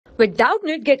With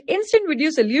Doubtnut, get instant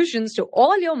video solutions to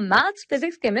all your maths,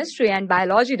 physics, chemistry, and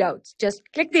biology doubts. Just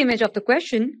click the image of the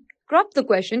question, crop the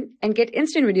question, and get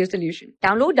instant video solution.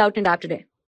 Download Doubtnut app today.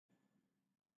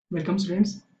 Welcome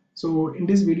students. So in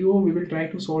this video we will try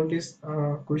to solve this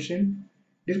question.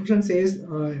 This question says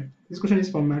this question is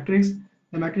from matrix.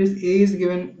 The matrix A is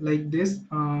given like this.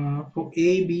 For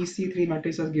A, B, C, three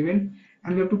matrices are given,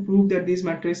 and we have to prove that these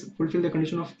matrices fulfill the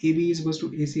condition of AB is equals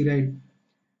to AC, right?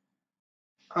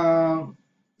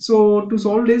 So to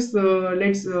solve this,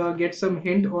 let's get some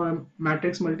hint on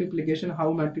matrix multiplication,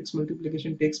 how matrix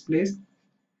multiplication takes place.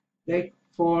 Like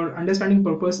for understanding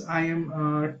purpose, I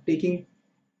am taking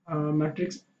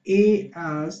matrix A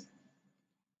as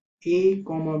A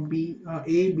comma B,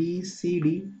 A B C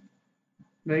D,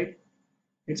 right?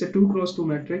 It's a 2 cross 2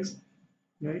 matrix,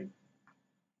 right?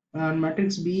 And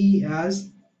matrix B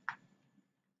as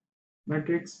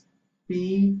matrix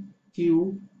P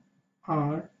Q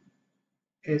R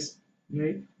S,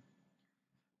 right?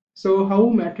 So how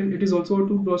matrix, it is also a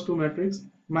 2 cross 2 matrix.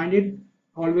 Mind it,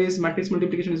 always matrix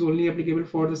multiplication is only applicable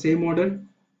for the same order.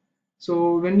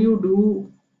 So when you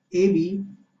do AB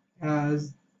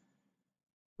as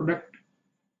product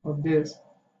of this,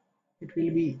 it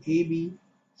will be AB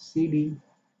CD,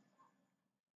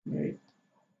 right?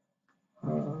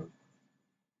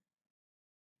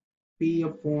 P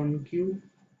upon Q,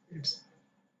 it's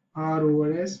R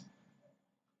over S.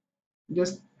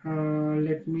 Just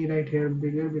let me write here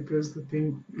bigger because the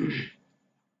thing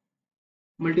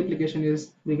multiplication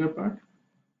is bigger part,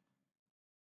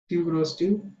 2 cross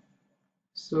 2.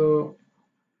 So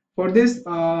for this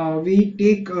we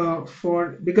take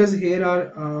for, because here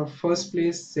are first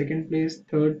place, second place,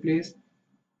 third place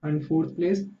and fourth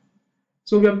place,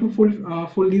 so we have to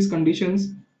full these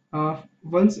conditions.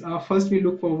 Once first we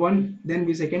look for 1, then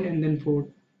we second, and then 4.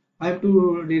 I have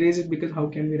to erase it because how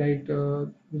can we write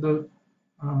the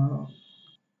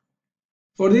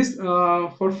for this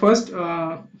for first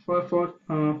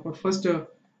for first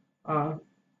uh,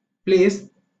 place,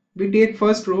 we take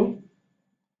first row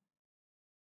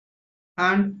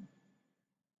and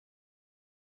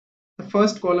the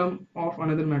first column of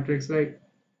another matrix, right?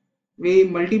 We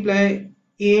multiply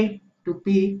A to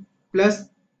P plus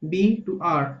B to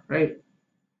R, right?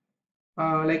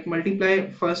 Like multiply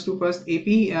first to first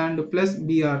AP and plus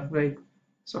BR, right?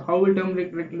 So how will term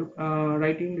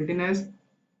written as,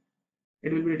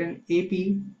 it will be written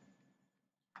AP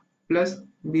plus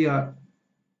BR,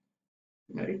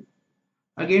 right?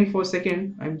 Again for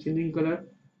second, I'm changing color.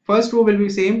 First row will be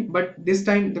same, but this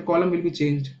time the column will be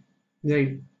changed,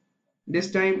 right?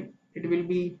 This time it will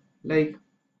be like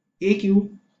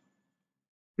AQ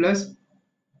plus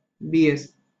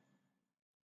BS.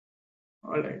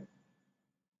 All right.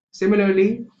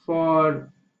 Similarly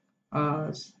for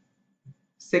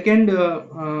second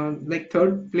like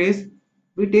third place,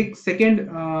 we take second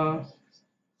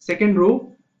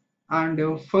row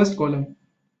and first column.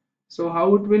 So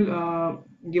how it will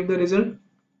give the result?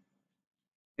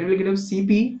 It will give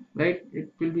CP, right?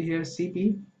 It will be here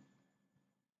CP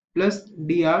plus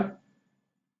DR,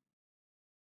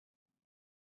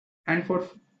 and for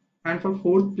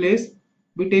fourth place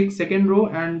we take second row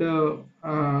and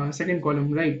second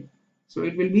column, right? So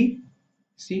it will be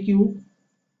CQ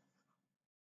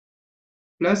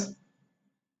plus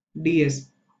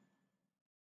DS.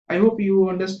 I hope you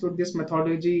understood this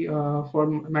methodology for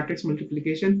matrix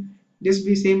multiplication. This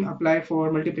we same apply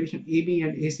for multiplication AB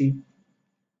and AC.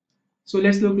 So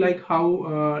let's look like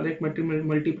how like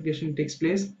multiplication takes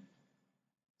place.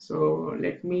 So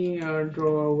let me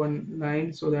draw one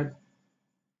line so that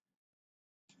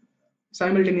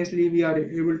simultaneously we are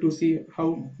able to see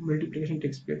how multiplication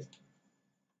takes place.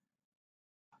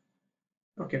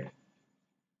 Okay.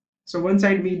 So one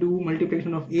side we do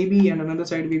multiplication of AB and another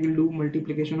side we will do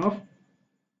multiplication of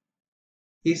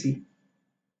AC.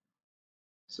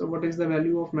 So what is the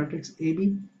value of matrix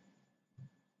AB?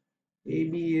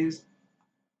 AB is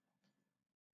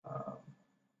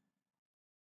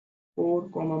 4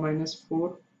 comma minus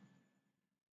 4.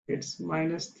 It's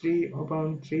minus 3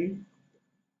 upon 3,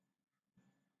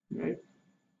 right?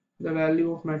 The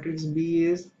value of matrix B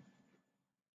is,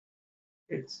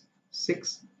 it's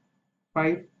 6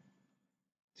 5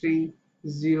 3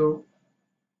 0.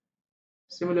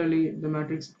 Similarly the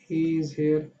matrix A is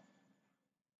here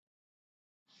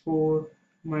 4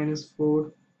 minus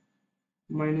 4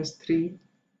 minus 3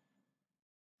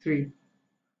 3,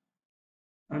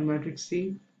 and matrix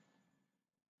C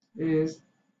is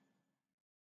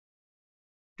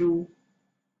 2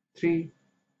 3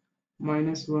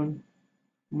 minus 1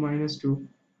 minus 2.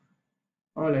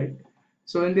 All right.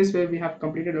 So in this way we have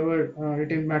completed our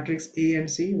written matrix A and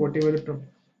C, whatever the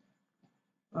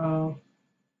Uh,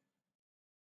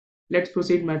 let's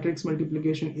proceed matrix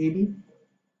multiplication AB.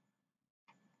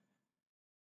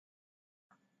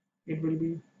 It will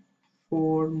be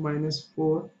 4 minus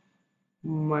 4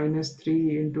 minus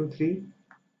 3 into 3,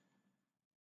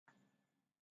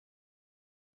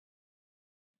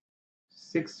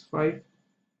 6, 5,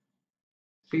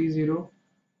 3, 0.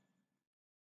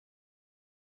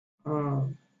 Uh,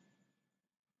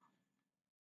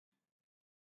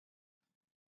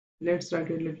 let's write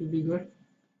it a little bigger.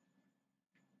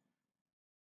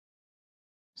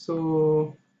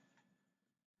 So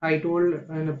I told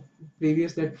in a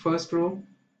previous that first row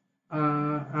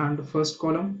and first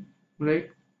column, right?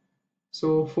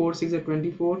 So 4, 6 are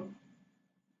 24,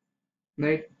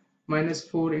 right? Minus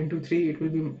 4 into 3, it will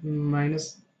be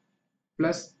minus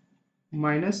plus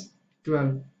minus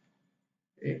 12.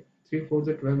 8, 3 4s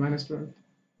are 12 minus 12.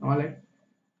 All right.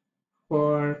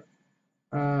 For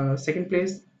second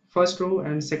place, first row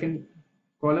and second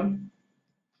column,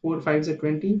 4 5s are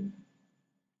 20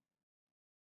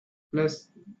 plus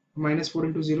minus 4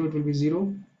 into 0, it will be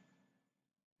 0.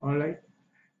 All right.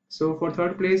 So for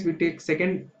third place, we take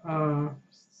second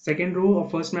row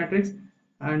of first matrix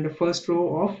and the first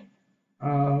row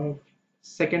of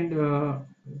second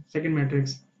second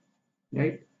matrix,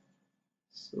 right?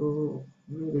 So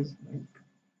where is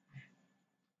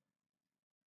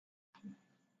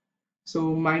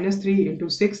so minus 3 into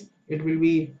 6, it will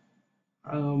be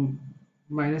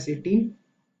minus 18,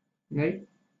 right?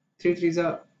 3 3s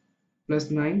are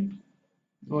plus 9,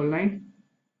 all 9.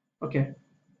 Okay.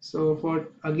 So for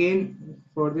again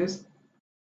for this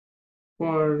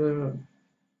for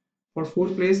for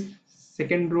fourth place,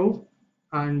 second row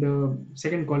and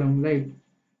second column, right?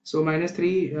 So minus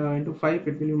 3 into 5,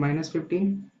 it will be minus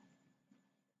 15,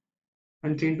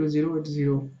 and 3 into 0, it's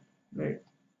 0, right?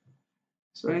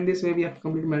 So in this way we have to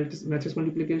complete matrix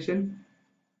multiplication.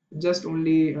 Just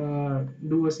only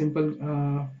do a simple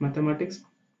mathematics,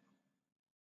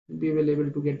 we will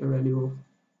able to get the value of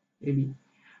AB.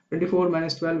 24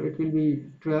 minus 12, it will be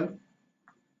 12.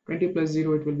 20 plus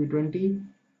 0, it will be 20.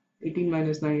 18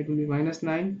 minus 9, it will be minus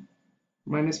 9.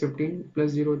 Minus 15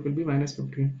 plus 0, it will be minus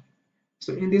 15.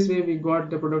 So in this way we got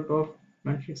the product of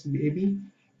matrix AB.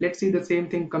 Let's see the same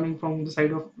thing coming from the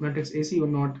side of matrix AC or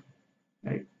not,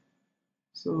 right?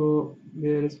 So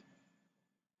there is,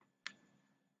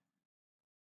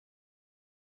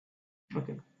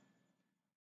 okay,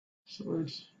 so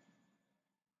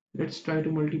let's try to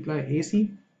multiply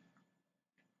AC.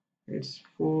 It's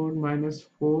 4 minus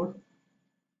 4,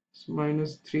 so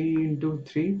minus 3 into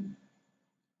 3,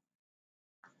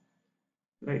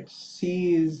 right?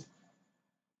 C is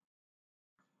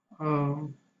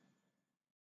 2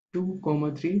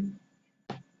 comma 3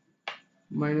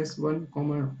 minus 1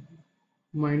 comma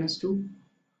minus 2.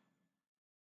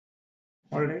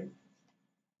 All right.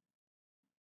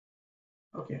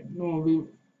 Okay, no, we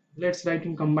let's write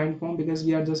in combined form because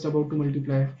we are just about to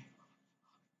multiply.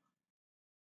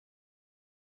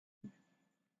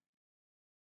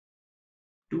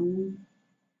 2,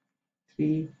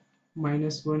 3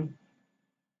 minus 1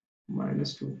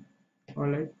 minus 2. All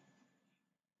right.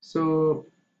 So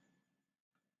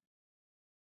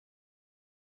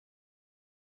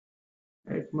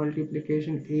at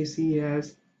multiplication AC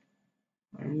as,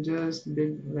 I'm just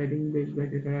writing big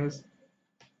bracket as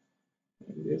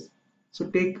this. So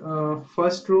take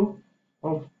first row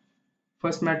of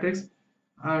first matrix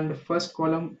and first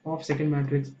column of second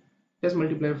matrix. Just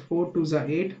multiply 4 to the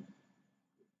 8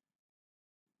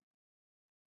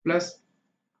 plus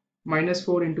minus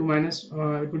 4 into minus,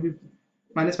 it will be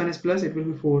minus minus plus, it will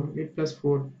be 4, 8 plus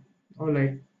 4. All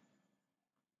right.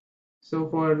 So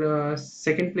for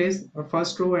second place,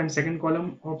 first row and second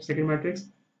column of second matrix,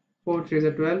 4 3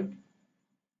 is 12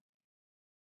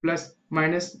 plus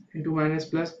minus into minus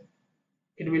plus,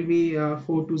 it will be 4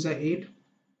 2 is 8.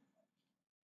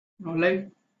 All right.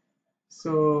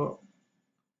 So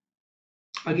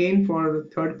again for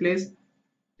third place,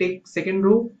 take second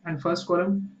row and first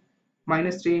column,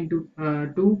 minus 3 into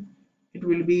 2, it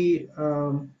will be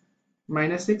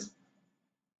minus 6,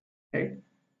 right?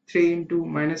 3 into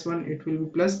minus 1, it will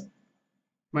be plus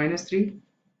minus 3.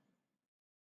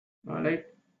 All right.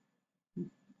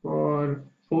 For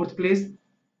fourth place,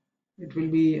 it will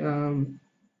be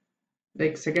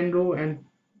like second row and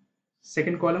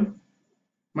second column,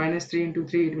 minus 3 into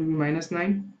 3, it will be minus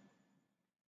 9.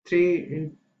 3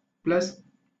 in plus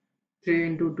 3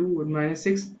 into 2 minus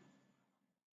 6,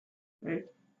 right?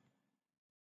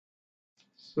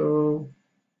 So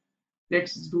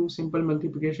let's do simple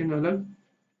multiplication alag,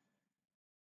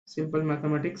 simple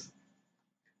mathematics.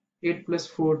 8 plus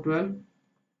 4 12,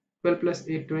 12 plus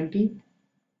 8 20,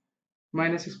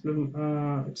 minus 6 plus,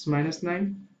 it's minus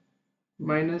 9,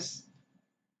 minus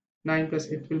 9 plus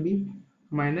it will be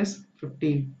minus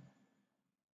 15,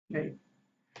 right?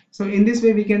 So in this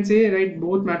way we can say, right,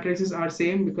 both matrices are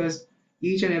same because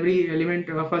each and every element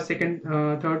first, second,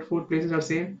 third, fourth places are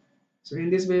same. So in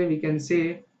this way we can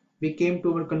say we came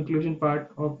to our conclusion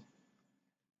part of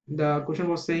the question.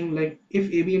 Was saying like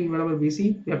if AB and whatever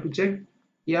BC, we have to check,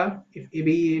 yeah, if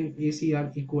AB and AC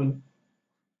are equal.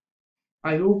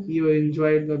 I hope you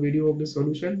enjoyed the video of the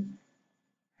solution.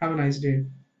 Have a nice day.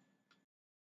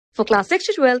 For class 6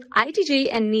 to 12, IIT JEE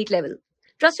and NEET level.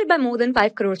 Trusted by more than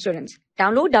 5 crore students.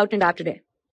 Download Doubtnut app today.